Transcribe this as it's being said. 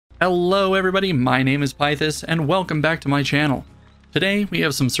Hello everybody, my name is Pythas and welcome back to my channel. Today we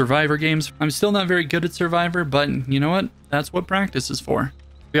have some Survivor games. I'm still not very good at Survivor, but you know what? That's what practice is for.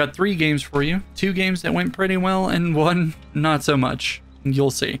 We got 3 games for you, 2 games that went pretty well and 1 not so much. You'll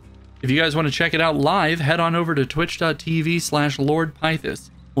see. If you guys want to check it out live, head on over to twitch.tv/Lord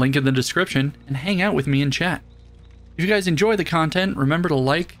Pythas. Link in the description and hang out with me in chat. If you guys enjoy the content, remember to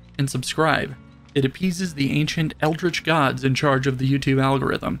like and subscribe. It appeases the ancient eldritch gods in charge of the YouTube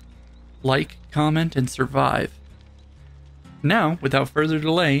algorithm. Like, comment, and survive. Now, without further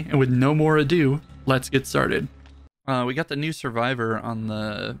delay, and with no more ado, let's get started. We got the new Survivor on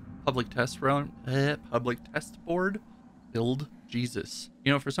the public test board. Build Jesus.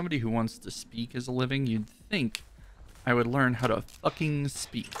 You know, for somebody who wants to speak as a living, you'd think I would learn how to fucking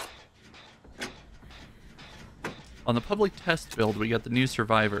speak. On the public test build, we got the new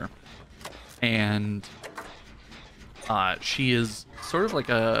Survivor. And she is sort of like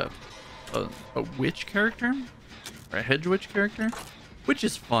a witch character, or a hedge witch character, which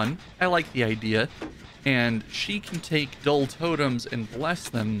is fun. I like the idea. And she can take dull totems and bless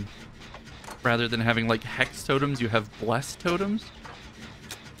them. Rather than having like hex totems, you have bless totems.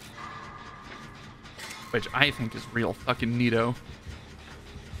 Which I think is real fucking neato.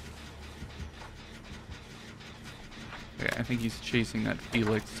 Okay, I think he's chasing that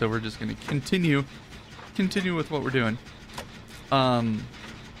Felix, so we're just gonna continue with what we're doing.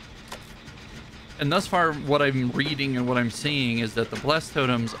 And thus far, what I'm reading and what I'm seeing is that the blessed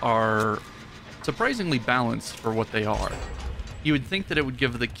totems are surprisingly balanced for what they are. You would think that it would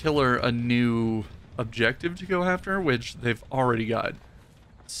give the killer a new objective to go after, which they've already got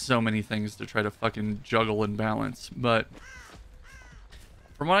so many things to try to fucking juggle and balance. But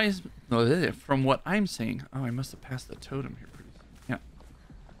from what I'm seeing, oh, I must have passed the totem here pretty soon. Yeah.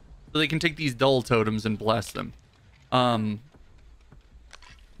 So they can take these dull totems and bless them.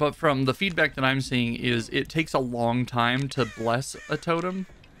 But from the feedback that I'm seeing is it takes a long time to bless a totem,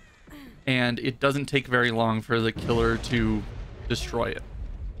 and it doesn't take very long for the killer to destroy it.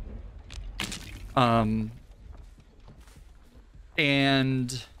 And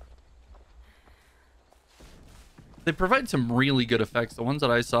they provide some really good effects. The ones that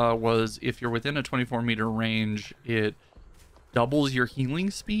I saw was if you're within a 24-meter range, it doubles your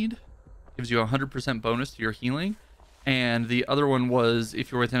healing speed, gives you a 100% bonus to your healing. And the other one was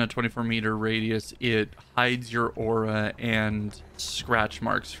if you're within a 24-meter radius, it hides your aura and scratch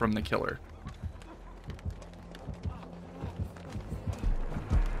marks from the killer.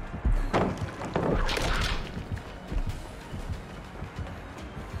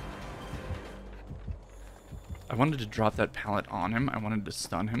 I wanted to drop that pallet on him. I wanted to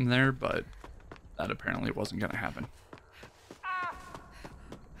stun him there, but that apparently wasn't going to happen.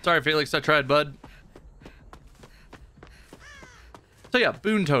 Sorry, Felix, I tried, bud. So yeah,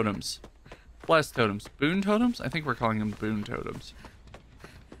 boon totems. Blessed totems. Boon totems? I think we're calling them boon totems.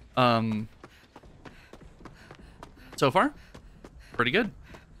 So far, pretty good.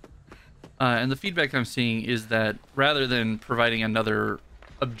 And the feedback I'm seeing is that rather than providing another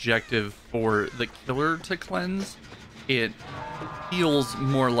objective for the killer to cleanse, it feels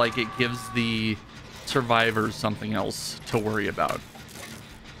more like it gives the survivors something else to worry about.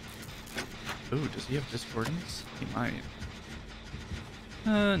 Ooh, does he have discordance? He might.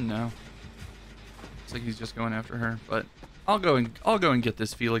 No. Looks like he's just going after her, but I'll go and get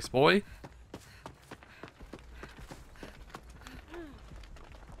this Felix boy.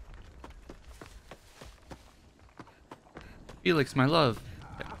 Felix, my love.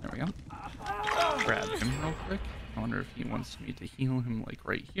 Okay, there we go. Grab him real quick. I wonder if he wants me to heal him like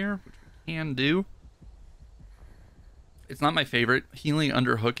right here, which we can do. It's not my favorite. Healing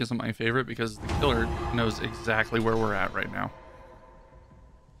under hook isn't my favorite because the killer knows exactly where we're at right now.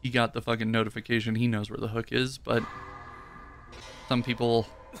 He got the fucking notification. He knows where the hook is, but some people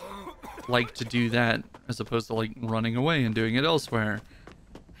like to do that as opposed to like running away and doing it elsewhere,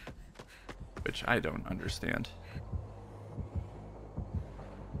 which I don't understand.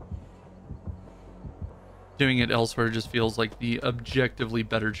 Doing it elsewhere just feels like the objectively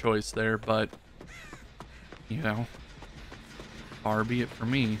better choice there, but you know, far be it for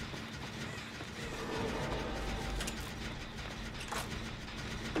me.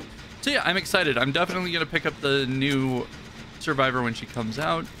 So yeah, I'm excited. I'm definitely going to pick up the new Survivor when she comes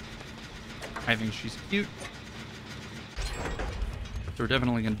out. I think she's cute. So we're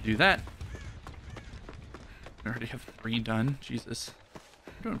definitely going to do that. We already have 3 done. Jesus.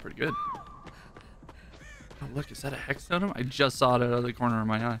 We're doing pretty good. Oh, look. Is that a hex totem? I just saw it out of the corner of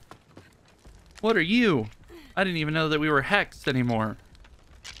my eye. What are you? I didn't even know that we were hexed anymore.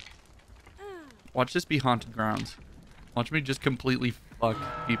 Watch this be haunted grounds. Watch me just completely fuck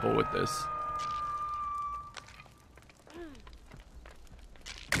people with this.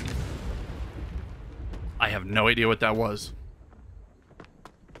 I have no idea what that was.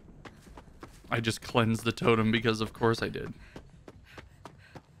 I just cleansed the totem because of course I did.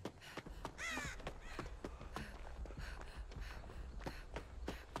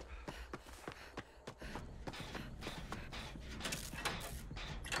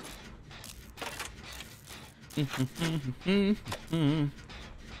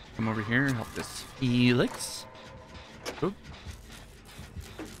 Come over here and help this Felix. Oop.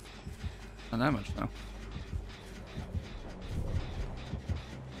 Not that much though.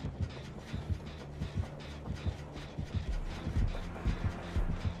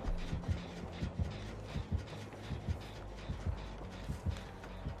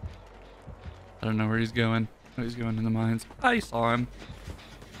 I don't know where he's going. Oh, he's going in the mines. I saw him.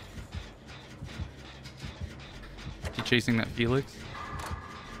 Is he chasing that Felix?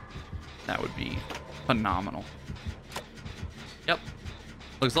 That would be phenomenal. Yep.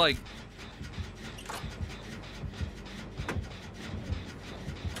 Looks like.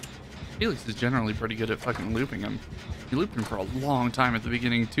 Felix is generally pretty good at fucking looping him. He looped him for a long time at the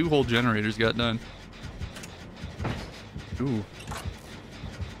beginning. 2 whole generators got done. Ooh.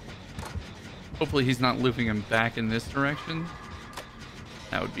 Hopefully he's not looping him back in this direction.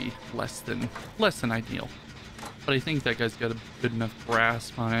 That would be less than ideal. But I think that guy's got a good enough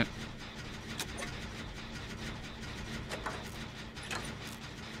grasp on it.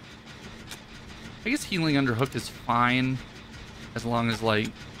 I guess healing underhook is fine as long as, like,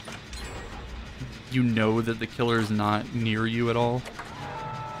 you know that the killer is not near you at all.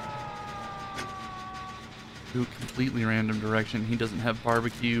 Ooh, completely random direction. He doesn't have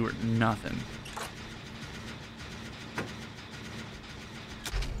barbecue or nothing.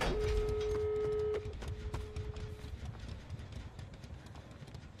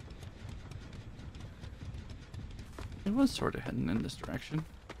 It was sort of heading in this direction,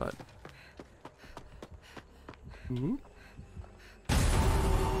 but... Ooh.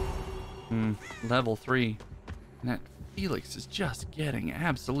 Level 3. And that Felix is just getting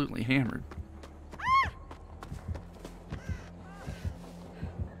absolutely hammered.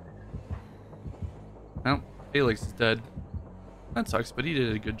 Well, Felix is dead. That sucks, but he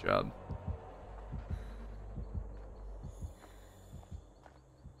did a good job.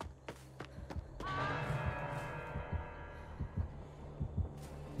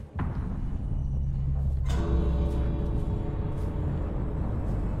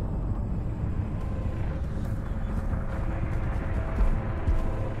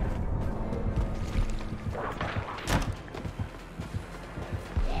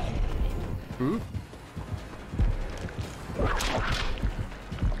 Ooh.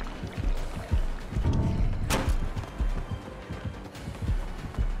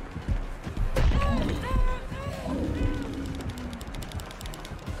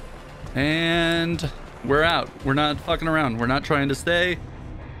 And we're out. We're not fucking around. We're not trying to stay.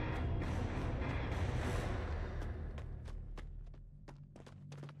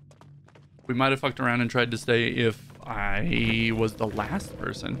 We might have fucked around and tried to stay if I was the last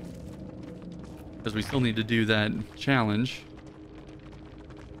person. Because we still need to do that challenge.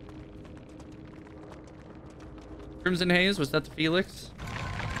 Crimson Haze, was that the Felix?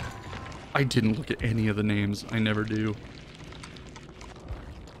 I didn't look at any of the names. I never do.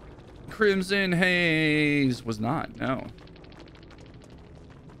 Crimson Haze was not, no.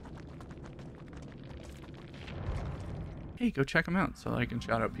 Hey, go check them out so I can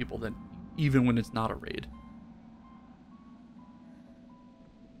shout out people that even when it's not a raid.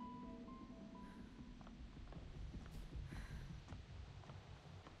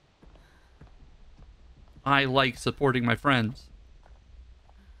 I like supporting my friends.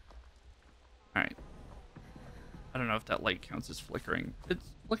 Alright. I don't know if that light counts as flickering. It's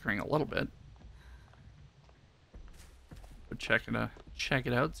flickering a little bit. Go check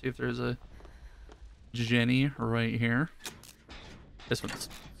it out, see if there's a Jenny right here. This one's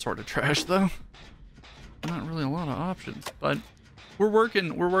sort of trash though. Not really a lot of options, but we're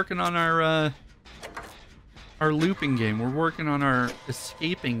working on our looping game. We're working on our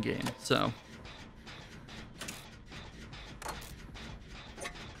escaping game, so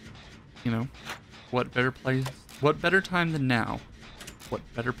you know, what better place, what better time than now? What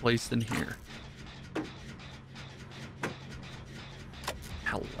better place than here?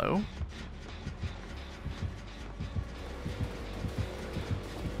 Hello?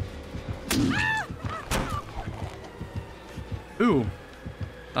 Ooh.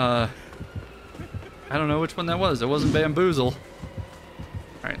 I don't know which one that was. It wasn't Bamboozle.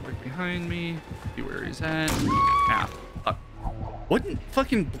 Alright, look behind me. See where he's at. Ah, fuck. What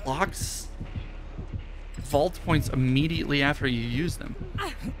fucking blocks vault points immediately after you use them?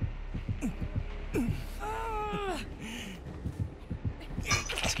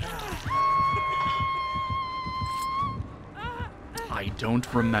 I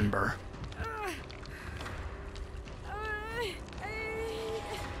don't remember.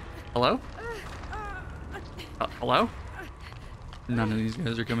 Hello? Hello? None of these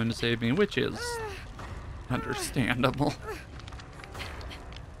guys are coming to save me, which is understandable.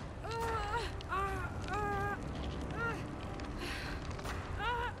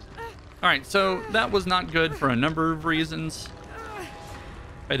 Alright, so that was not good for a number of reasons.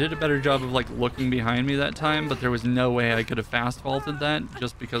 I did a better job of like looking behind me that time, but there was no way I could have fast vaulted that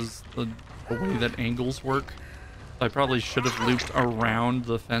just because the way that angles work. I probably should have looped around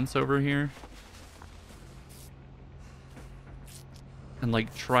the fence over here. And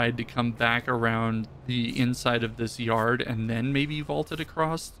like tried to come back around the inside of this yard and then maybe vaulted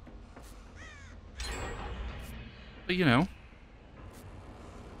across. But you know,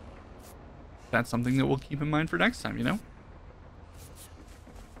 that's something that we'll keep in mind for next time, you know?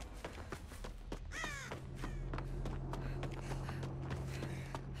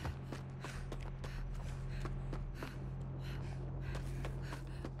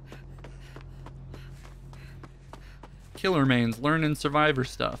 Killer mains, learning survivor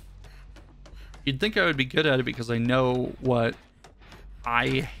stuff. You'd think I would be good at it because I know what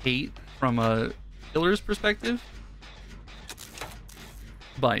I hate from a killer's perspective.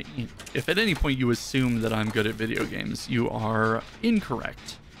 But if at any point you assume that I'm good at video games, you are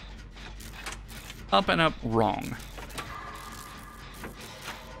incorrect. Up and up wrong.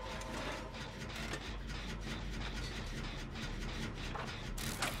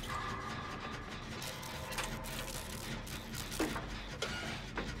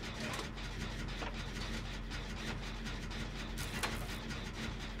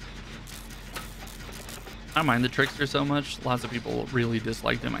 I don't mind the trickster so much. Lots of people really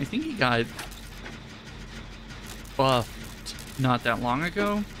disliked him. I think he got buffed not that long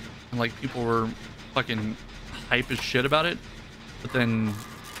ago. And like people were fucking hype as shit about it. But then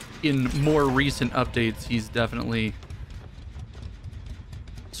in more recent updates, he's definitely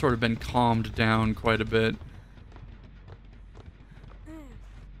sort of been calmed down quite a bit.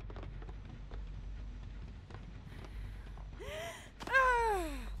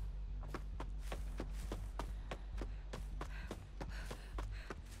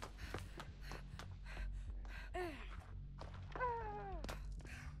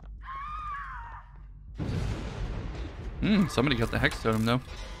 Somebody got the hex totem though.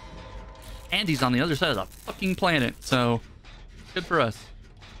 And he's on the other side of the fucking planet, so good for us.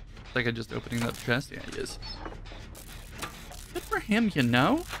 It's like I just opening that chest. Yeah, he is. Good for him, you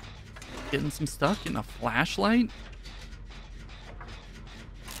know? Getting some stuff, getting a flashlight.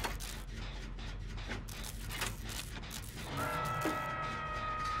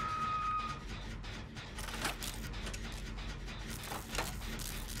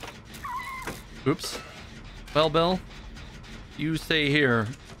 Oops. Well, Bill, you stay here.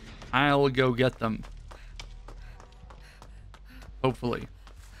 I'll go get them. Hopefully.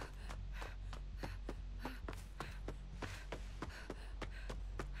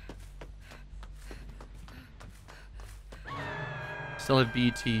 Still have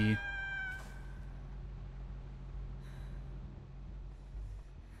BT.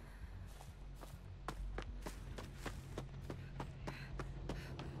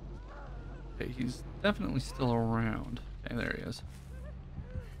 Okay, he's definitely still around. Okay, there he is.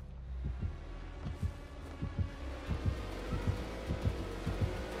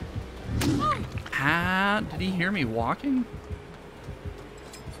 Ah, did he hear me walking?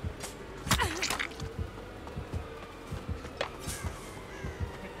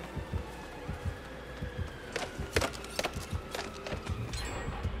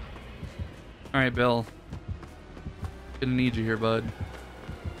 All right, Bill. Gonna need you here, bud.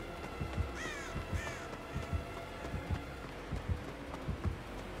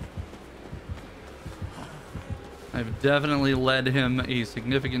 I've definitely led him a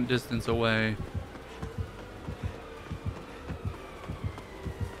significant distance away.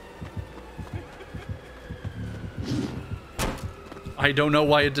 I don't know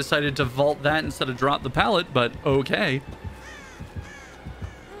why it decided to vault that instead of drop the pallet, but okay.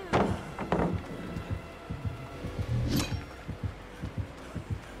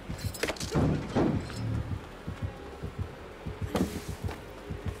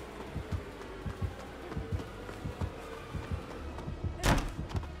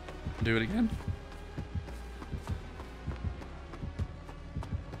 Do it again.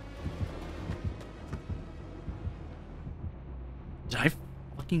 I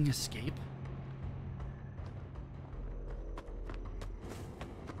fucking escape?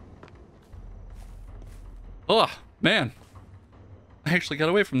 Oh, man. I actually got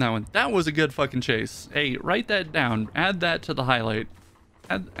away from that one. That was a good fucking chase. Hey, write that down. Add that to the highlight.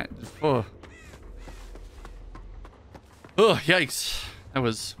 Oh. Oh, yikes. That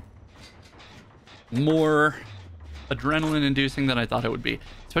was more adrenaline inducing than I thought it would be.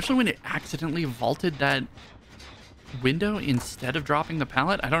 Especially when it accidentally vaulted that window instead of dropping the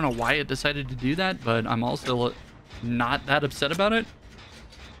pallet. I don't know why it decided to do that, but I'm also not that upset about it.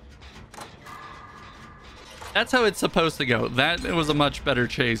 That's how it's supposed to go. That was a much better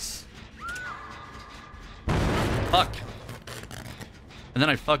chase. Fuck. And then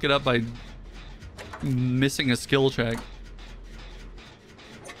I fuck it up by missing a skill check.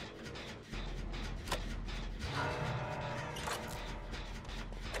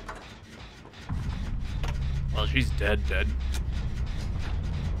 Well, she's dead.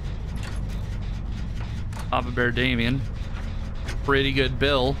 Papa Bear Damien. Pretty good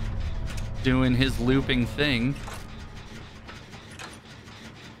Bill. Doing his looping thing.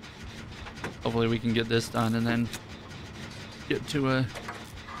 Hopefully we can get this done and then get to an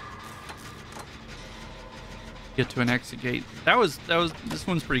exit gate. This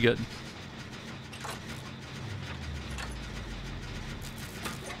one's pretty good.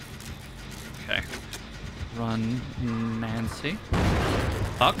 Okay. Run, Nancy.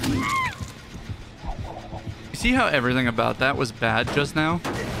 Fuck. You see how everything about that was bad just now?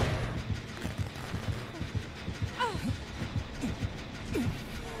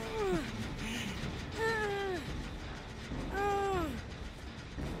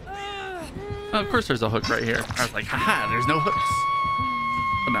 Of course there's a hook right here. I was like, haha, there's no hooks.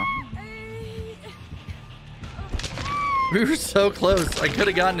 But no. We were so close. I could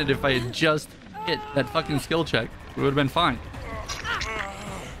have gotten it if I had just hit that fucking skill check. We would have been fine.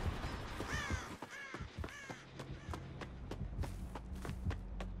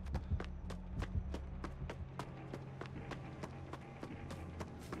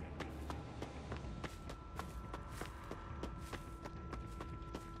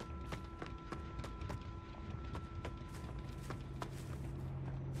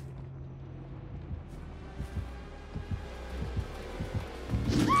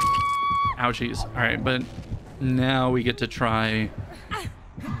 Ouchies. All right, but now we get to try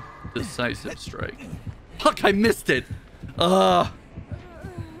decisive strike. Fuck, I missed it. The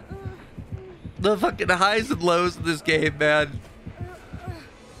fucking highs and lows of this game, man.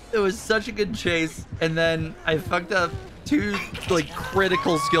 It was such a good chase, and then I fucked up 2 like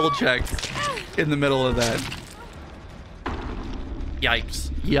critical skill checks in the middle of that.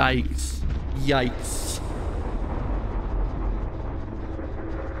 Yikes. Yikes. Yikes.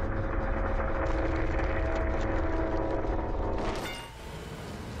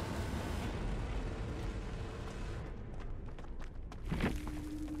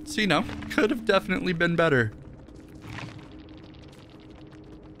 So, you know, could have definitely been better.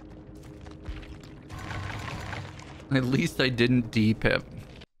 At least I didn't D-pip.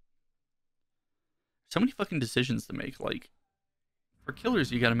 So many fucking decisions to make. Like, for killers,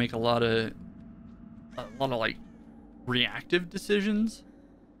 you gotta make a lot of like reactive decisions.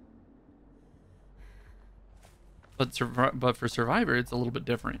 But for Survivor, it's a little bit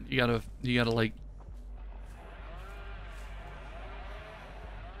different. You gotta like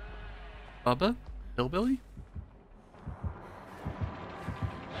Bubba? Hillbilly?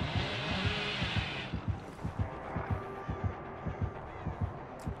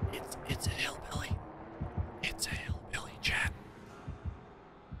 It's a hillbilly. It's a hillbilly, chat.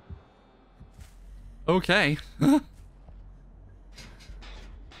 Okay.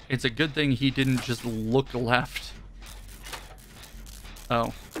 It's a good thing he didn't just look left.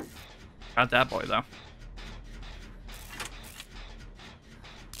 Oh. Got that boy, though.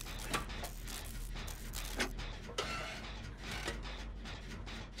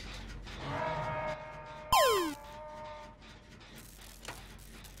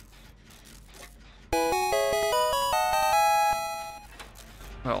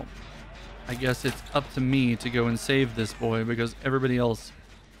 Well, I guess it's up to me to go and save this boy because everybody else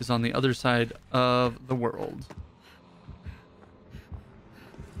is on the other side of the world.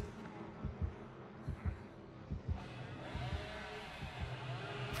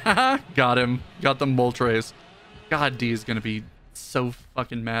 Haha, got him. Got the mole trace. God, D is gonna be so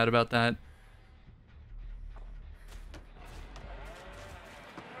fucking mad about that.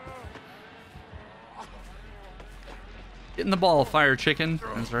 Get in the ball, fire chicken.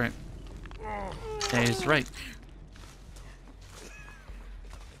 That's right. He's right.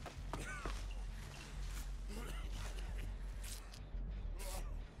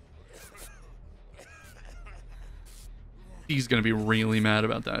 He's gonna be really mad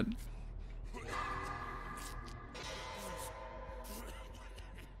about that.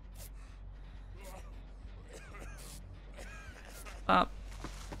 Stop.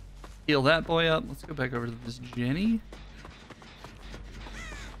 Heal that boy up. Let's go back over to this Jenny.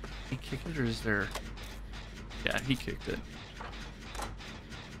 He kicked it, or is there... Yeah, he kicked it.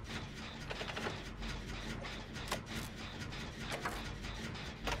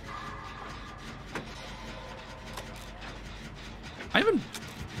 I haven't...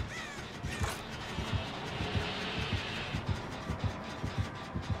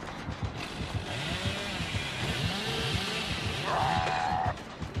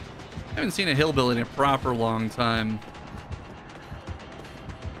 seen a hillbilly in a proper long time.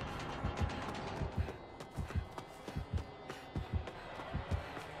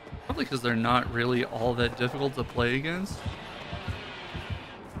 Probably because they're not really all that difficult to play against.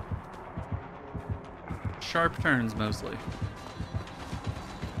 Sharp turns mostly.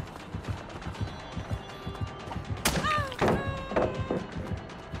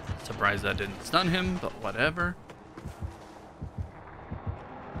 Surprised that didn't stun him, but whatever.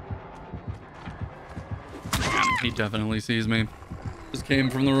 He definitely sees me. Just came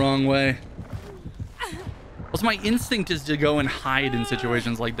from the wrong way. Also, my instinct is to go and hide in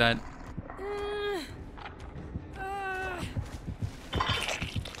situations like that.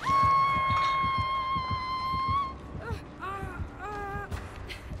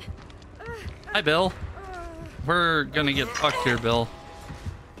 Hi, Bill. We're gonna get fucked here, Bill.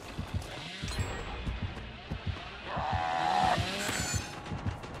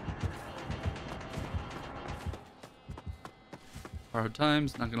 Hard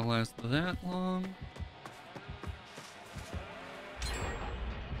times, not gonna last that long.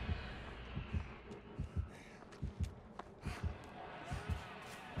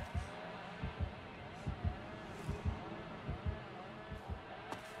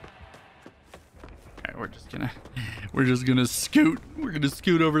 Alright, we're just gonna scoot. We're gonna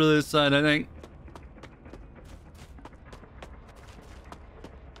scoot over to this side, I think.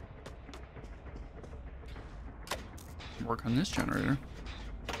 Work on this generator.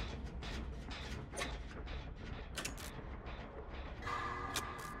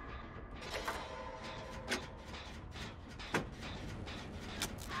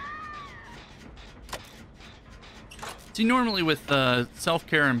 See, normally with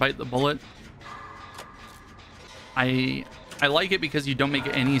self-care and bite the bullet, I like it because you don't make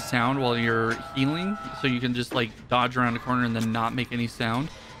any sound while you're healing, so you can just like dodge around a corner and then not make any sound.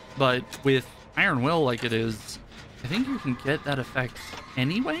 But with Iron Will like it is, I think you can get that effect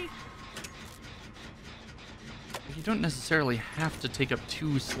anyway. You don't necessarily have to take up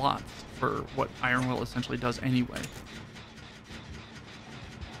 2 slots for what Iron Will essentially does anyway.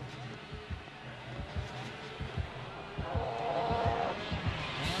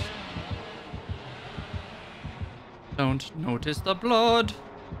 Don't notice the blood.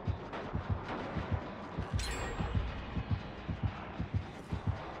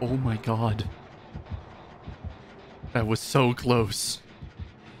 Oh my god. That was so close.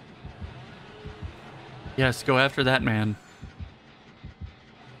 Yes, go after that man.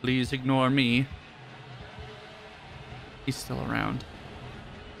 Please ignore me. He's still around.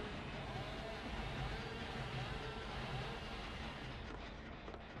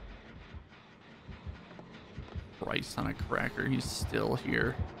 Christ on a cracker, he's still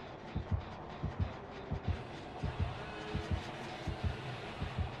here.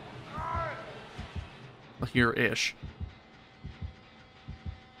 Well, here-ish.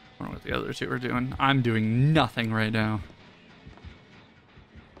 I don't know what the other two are doing. I'm doing nothing right now.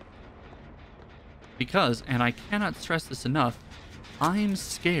 Because, and I cannot stress this enough, I'm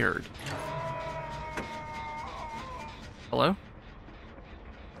scared. Hello?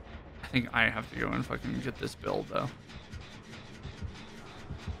 I think I have to go and fucking get this build, though.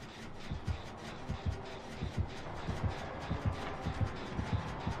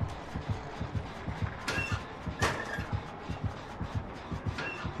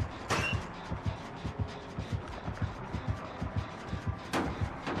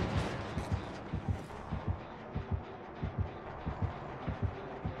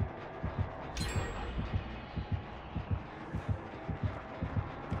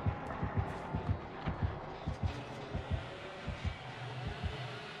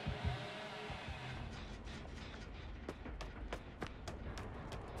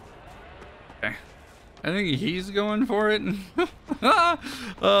 I think he's going for it.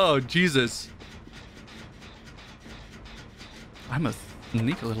 Oh, Jesus. I'm a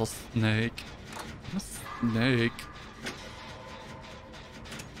sneaky little snake. I'm a snake.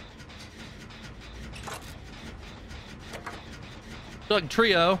 Doug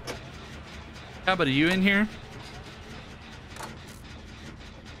Trio. How about you in here?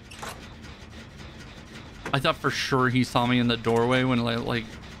 I thought for sure he saw me in the doorway when like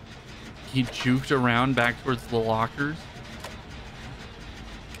he juked around back towards the lockers.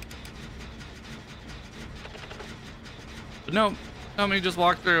 But no, me just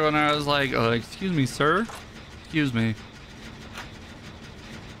walked through and I was like, excuse me, sir. Excuse me.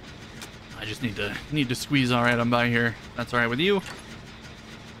 I just need to squeeze all right on by here. That's all right with you.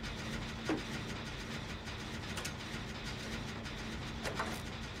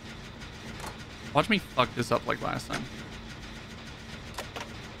 Watch me fuck this up like last time.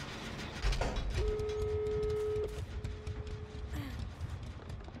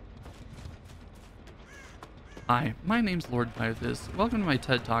 Hi, my name's Lord Pythas. Welcome to my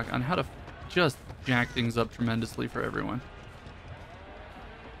TED Talk on how to just jack things up tremendously for everyone.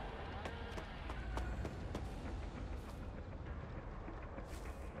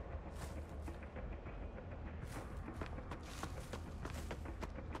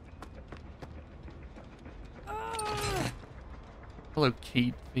 Hello,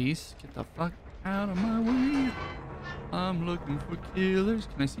 Kate Face. Get the fuck out of my way. I'm looking for killers.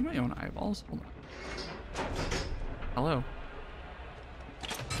 Can I see my own eyeballs? Hold on. Hello.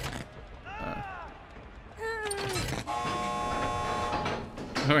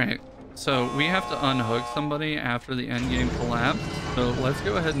 Alright, so we have to unhook somebody after the endgame collapse. So let's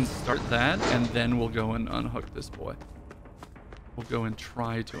go ahead and start that, and then we'll go and unhook this boy. We'll go and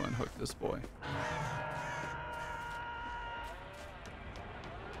try to unhook this boy.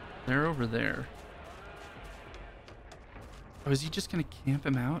 They're over there. Oh, is he just gonna camp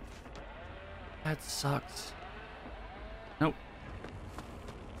him out? That sucks. Nope.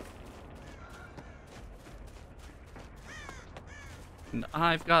 And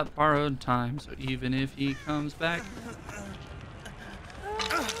I've got borrowed time, so even if he comes back...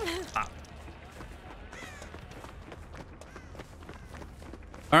 Ah.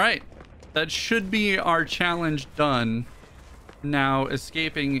 Alright. That should be our challenge done. Now,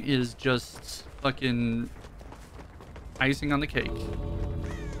 escaping is just fucking icing on the cake.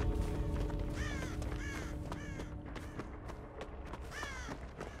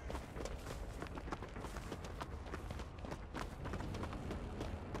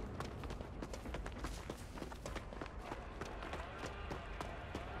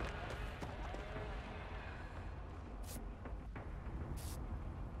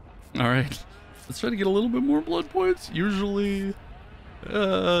 All right, let's try to get a little bit more blood points. Usually,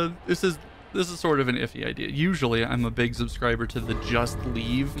 this is sort of an iffy idea. Usually, I'm a big subscriber to the just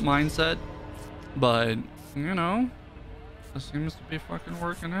leave mindset, but you know, this seems to be fucking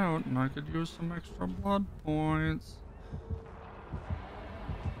working out, and I could use some extra blood points.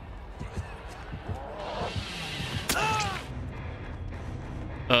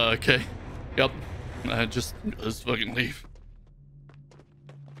 Okay, yep. Just fucking leave.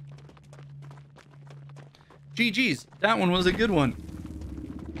 GG's, that one was a good one.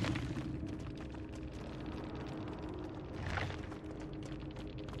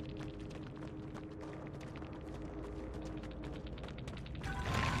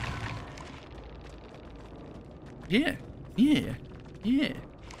 Yeah.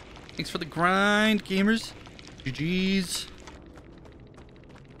 Thanks for the grind, gamers. GG's.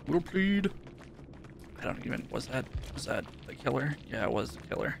 Well played. I don't even, was that the killer? Yeah, it was the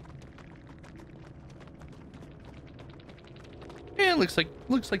killer. Yeah, it looks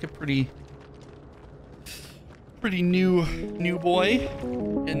like a pretty new boy.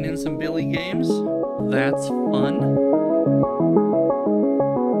 Getting in some Billy games. That's fun.